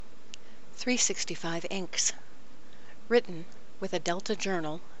365 inks. Written with a Delta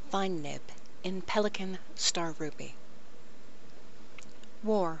Journal fine nib in Pelikan star ruby.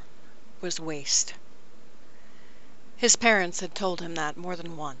 War was waste. His parents had told him that more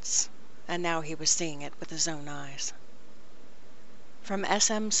than once, and now he was seeing it with his own eyes. From S.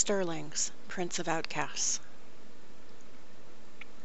 M. Stirling's Prince of Outcasts.